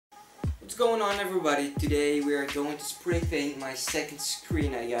What's going on, everybody? Today we are going to spray paint my second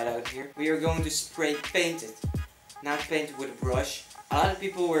screen I got out here. We are going to spray paint it, not paint it with a brush. A lot of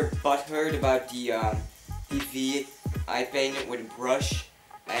people were butthurt about the TV. I painted with a brush,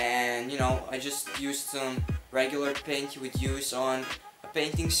 and I just used some regular paint you would use on a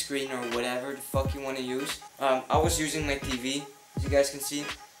painting screen or whatever the fuck you want to use. I was using my TV, as you guys can see.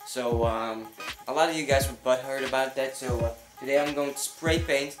 So a lot of you guys were butthurt about that. So today I'm going to spray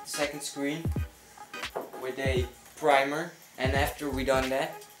paint the second screen with a primer, and after we done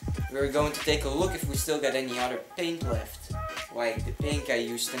that, we're going to take a look if we still got any other paint left, like the pink I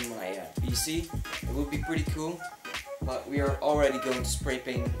used in my PC. It would be pretty cool, but we are already going to spray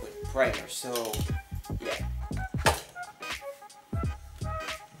paint with primer. So yeah.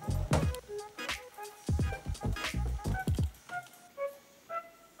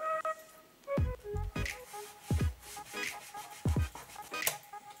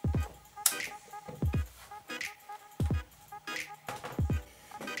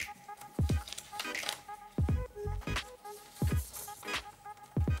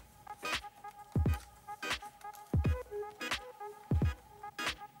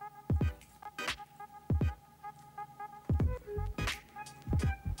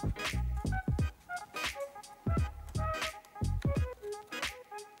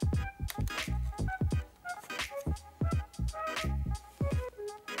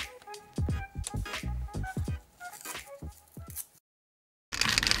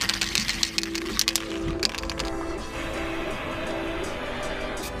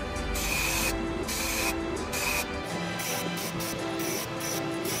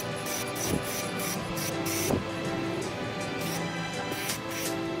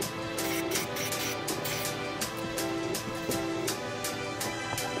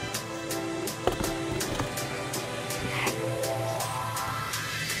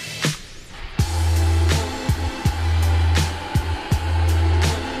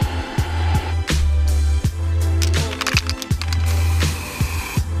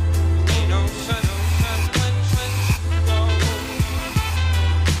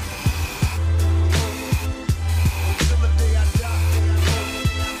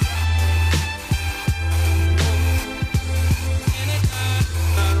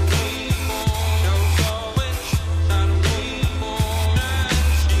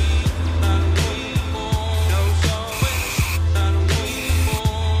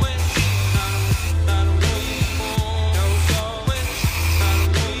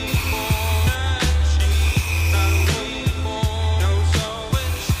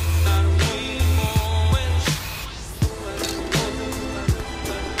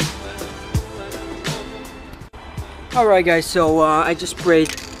 Alright guys, so I just sprayed,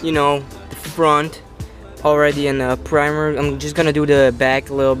 the front already in the primer. I'm just gonna do the back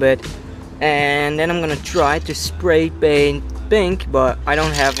a little bit, and then I'm gonna try to spray paint pink, but I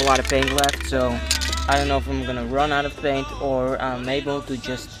don't have a lot of paint left, so I don't know if I'm gonna run out of paint or I'm able to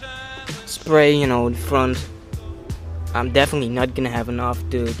just spray, the front. I'm definitely not gonna have enough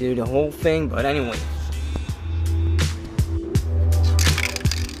to do the whole thing, but anyway.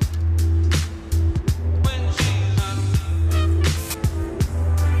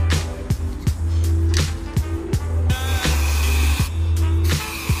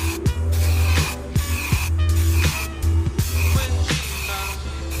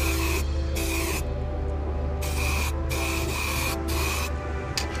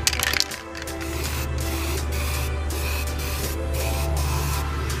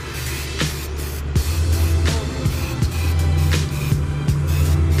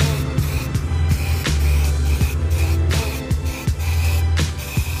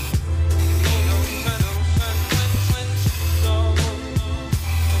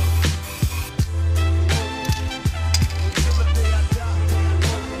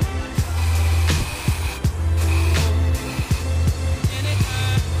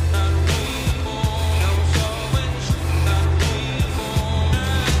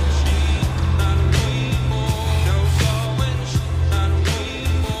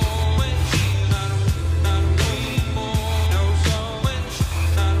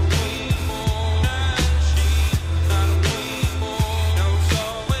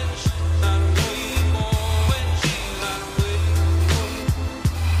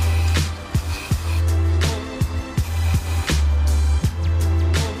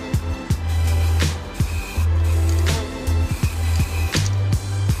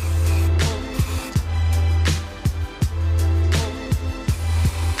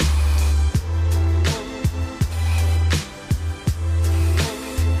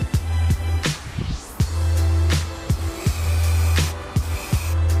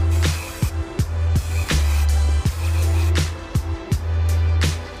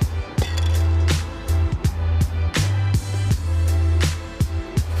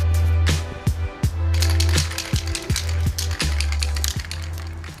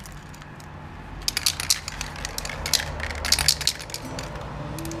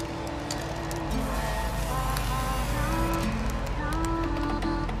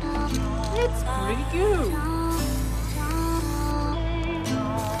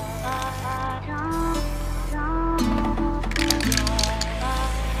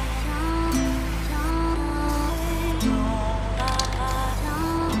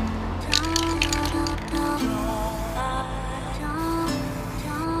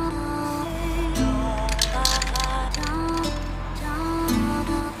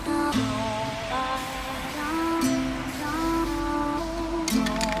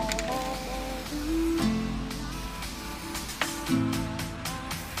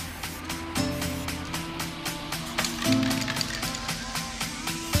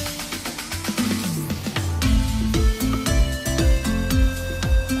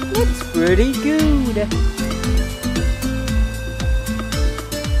 pretty good.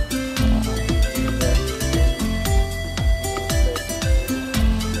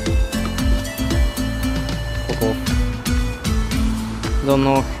 Fuck off. Don't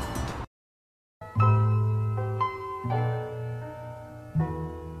know.